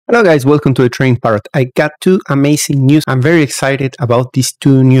Hello guys, welcome to the Trading Parrot. I got two amazing news. I'm very excited about these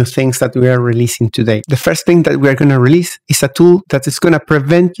two new things that we are releasing today. The first thing that we are going to release is a tool that is going to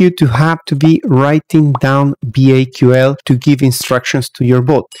prevent you to have to be writing down BAQL to give instructions to your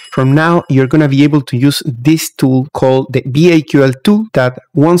bot. From now, you're going to be able to use this tool called the BAQL tool that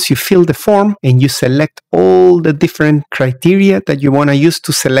once you fill the form and you select all the different criteria that you want to use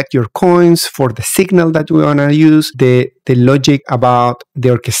to select your coins for the signal that you want to use, the logic about the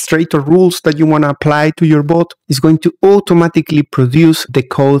orchestrator rules that you want to apply to your bot is going to automatically produce the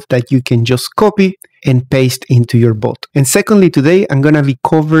code that you can just copy and paste into your bot. And secondly, today I'm going to be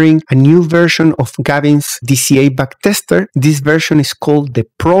covering a new version of Gavin's DCA Backtester. This version is called the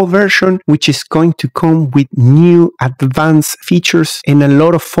Pro version, which is going to come with new advanced features and a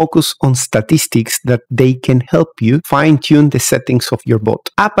lot of focus on statistics that they can help you fine-tune the settings of your bot.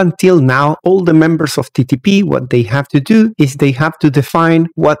 Up until now, all the members of TTP, what they have to do is they have to define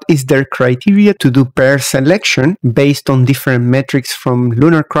what is their criteria to do pair selection based on different metrics from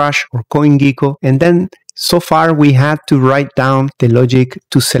lunarcrush or CoinGecko, and then so far we had to write down the logic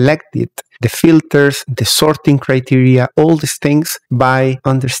to select it, the filters, the sorting criteria, all these things by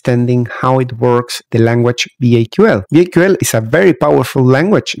understanding how it works, the language BAQL. BAQL is a very powerful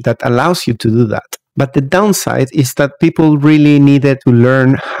language that allows you to do that. But the downside is that people really needed to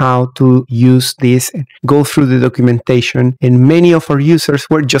learn how to use this and go through the documentation. And many of our users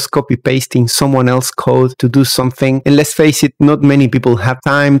were just copy-pasting someone else's code to do something. And let's face it, not many people have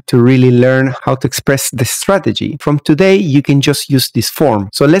time to really learn how to express the strategy. From today, you can just use this form.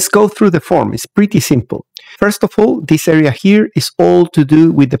 So let's go through the form. It's pretty simple. First of all, this area here is all to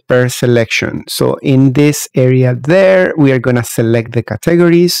do with the pair selection. So in this area there, we are going to select the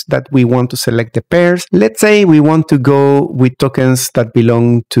categories that we want to select the pairs. Let's say we want to go with tokens that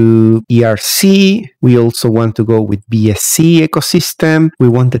belong to ERC. We also want to go with BSC ecosystem. We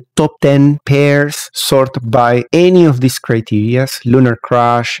want the top 10 pairs sorted by any of these criteria,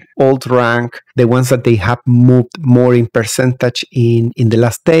 lunarcrush, alt rank, the ones that they have moved more in percentage in the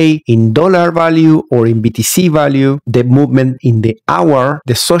last day, in dollar value or in BTC value, the movement in the hour,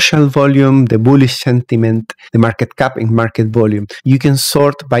 the social volume, the bullish sentiment, the market cap and market volume. You can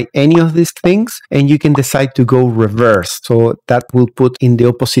sort by any of these things and you can decide to go reverse. So that will put in the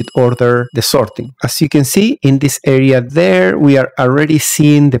opposite order the sorting. As you can see in this area there, we are already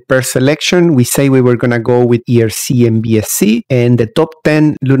seeing the pair selection. We say we were going to go with ERC and BSC and the top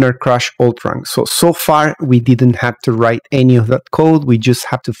 10 lunarcrush alt rank. So far we didn't have to write any of that code. We just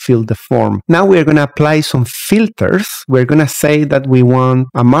have to fill the form. Now we're going to apply some filters. We're going to say that we want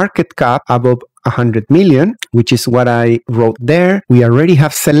a market cap above 100 million, which is what I wrote there. We already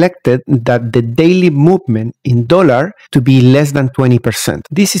have selected that the daily movement in dollar to be less than 20%.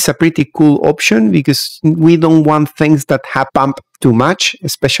 This is a pretty cool option because we don't want things that have pumped too much,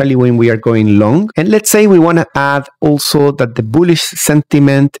 especially when we are going long. And let's say we want to add also that the bullish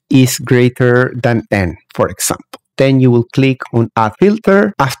sentiment is greater than 10, for example. Then you will click on Add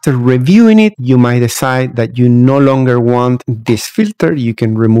Filter. After reviewing it, you might decide that you no longer want this filter. You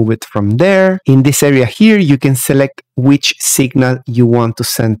can remove it from there. In this area here, you can select which signal you want to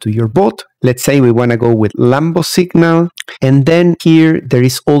send to your bot. Let's say we want to go with Lambo signal. And then here, there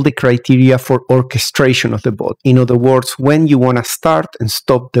is all the criteria for orchestration of the bot. In other words, when you want to start and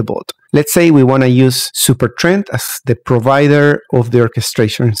stop the bot. Let's say we want to use Supertrend as the provider of the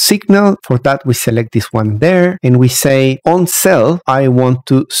orchestration signal. For that, we select this one there and we say on sell, I want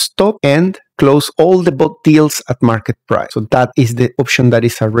to stop and close all the bot deals at market price. So that is the option that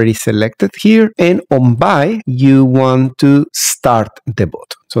is already selected here. And on buy, you want to start the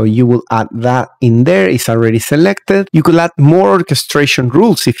bot. So you will add that in there. It's already selected. You could add more orchestration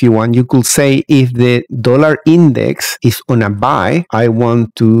rules if you want. You could say if the dollar index is on a buy, I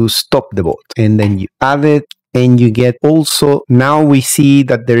want to stop the bot. And then you add it. And you get also, now we see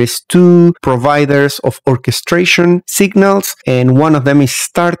that there is two providers of orchestration signals, and one of them is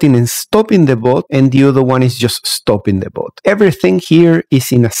starting and stopping the bot, and the other one is just stopping the bot. Everything here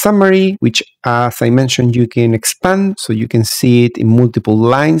is in a summary, which as I mentioned, you can expand, so you can see it in multiple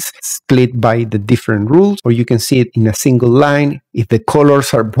lines, split by the different rules, or you can see it in a single line. If the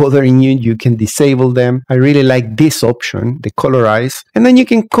colors are bothering you, you can disable them. I really like this option, the colorize, and then you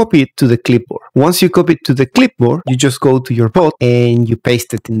can copy it to the clipboard. Once you copy it to the clipboard, clipboard, you just go to your bot and you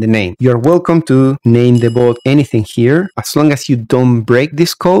paste it in the name. You're welcome to name the bot anything here. As long as you don't break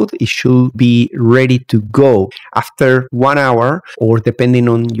this code, it should be ready to go. After 1 hour, or depending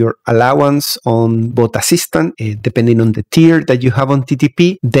on your allowance on bot assistant, depending on the tier that you have on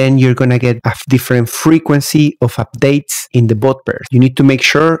TTP, then you're gonna get a different frequency of updates in the bot pairs. You need to make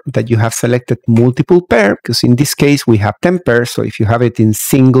sure that you have selected multiple pair, because in this case we have 10 pairs, so if you have it in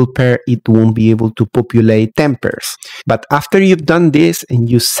single pair, it won't be able to populate 10 pairs. But after you've done this and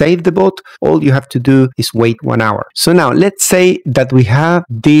you save the bot, all you have to do is wait 1 hour. So now let's say that we have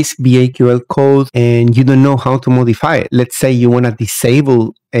this BAQL code and you don't know how to modify it. Let's say you want to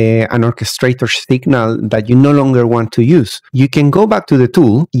disable an orchestrator signal that you no longer want to use. You can go back to the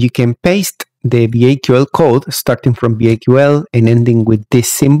tool, you can paste the BAQL code starting from BAQL and ending with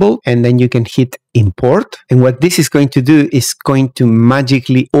this symbol, and then you can hit import. And what this is going to do is going to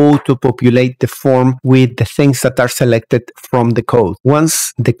magically auto-populate the form with the things that are selected from the code.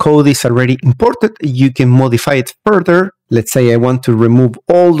 Once the code is already imported, you can modify it further. Let's say I want to remove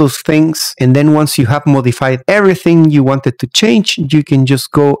all those things, and then once you have modified everything you wanted to change, you can just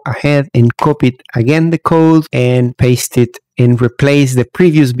go ahead and copy it again, the code, and paste it and replace the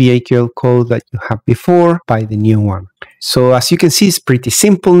previous BAQL code that you have before by the new one. So as you can see, it's pretty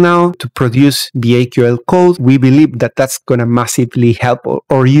simple now to produce BAQL code. We believe that that's going to massively help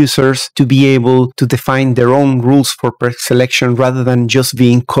our users to be able to define their own rules for selection rather than just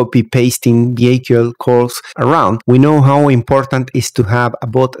being copy-pasting BAQL codes around. We know how important it is to have a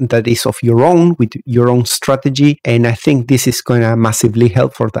bot that is of your own, with your own strategy, and I think this is going to massively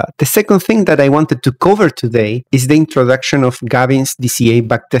help for that. The second thing that I wanted to cover today is the introduction of Gavin's DCA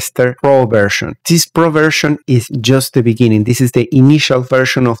Backtester PRO version. This Pro version is just the beginning. This is the initial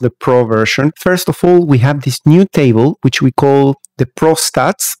version of the Pro version. First of all, we have this new table, which we call the Pro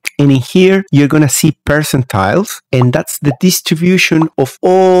stats. And in here, you're going to see percentiles, and that's the distribution of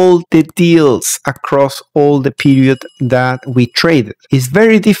all the deals across all the period that we traded. It's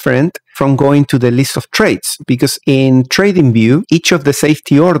very different from going to the list of trades, because in TradingView, each of the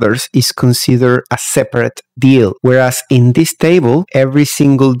safety orders is considered a separate deal, whereas in this table, every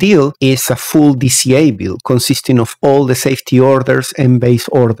single deal is a full DCA bill consisting of all the safety orders and base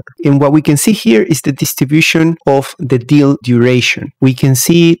order. And what we can see here is the distribution of the deal duration. We can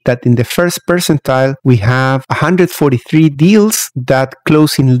see that in the first percentile, we have 143 deals that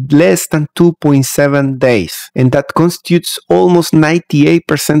close in less than 2.7 days, and that constitutes almost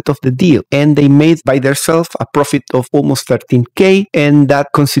 98% of the deal, and they made by themselves a profit of almost 13k, and that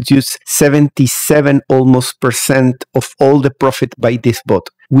constitutes 77 almost percent of all the profit by this bot.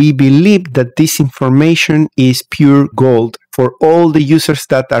 We believe that this information is pure gold for all the users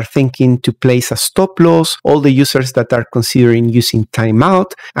that are thinking to place a stop loss, all the users that are considering using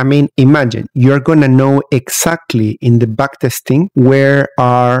timeout. I mean, imagine you're gonna know exactly in the backtesting where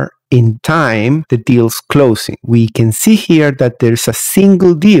are in time the deals closing. We can see here that there's a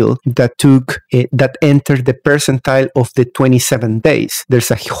single deal that that entered the percentile of the 27 days.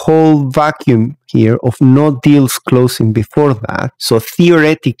 There's a whole vacuum here of no deals closing before that. So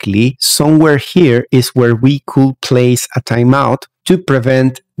theoretically, somewhere here is where we could place a timeout to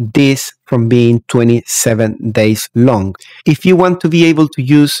prevent this from being 27 days long. If you want to be able to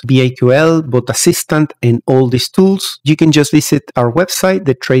use BAQL, Bot Assistant, and all these tools, you can just visit our website,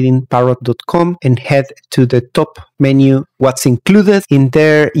 thetradingparrot.com, and head to the top menu, what's included. In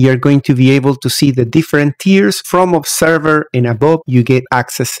there, you're going to be able to see the different tiers. From Observer and above, you get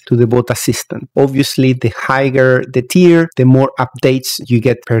access to the Bot Assistant. Obviously, the higher the tier, the more updates you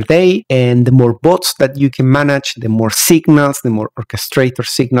get per day, and the more bots that you can manage, the more signals, the more orchestrator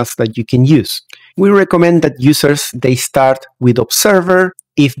signals that you can use. We recommend that users, they start with Observer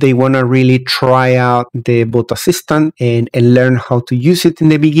if they want to really try out the Bot Assistant and learn how to use it in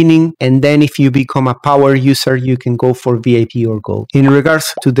the beginning. And then if you become a power user, you can go for VIP or Gold. In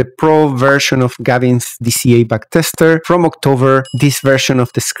regards to the Pro version of Gavin's DCA Backtester, from October, this version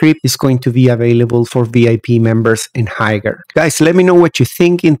of the script is going to be available for VIP members and higher. Guys, let me know what you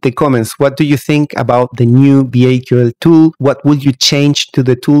think in the comments. What do you think about the new BAQL tool? What would you change to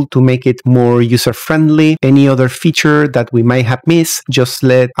the tool to make it more user-friendly? Any other feature that we might have missed? Just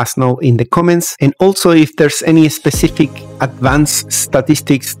let us know in the comments. And also, if there's any specific advanced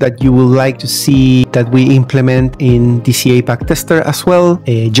statistics that you would like to see that we implement in DCA Backtester as well,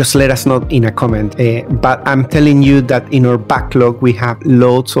 just let us know in a comment. But I'm telling you that in our backlog, we have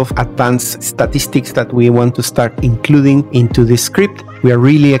loads of advanced statistics that we want to start including into this script. We are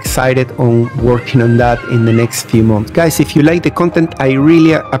really excited on working on that in the next few months. Guys, if you like the content, I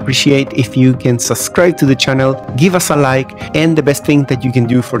really appreciate if you can subscribe to the channel, give us a like, and the best thing that you you can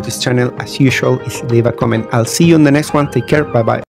do for this channel, as usual, is leave a comment. I'll see you on the next one. Take care. Bye bye.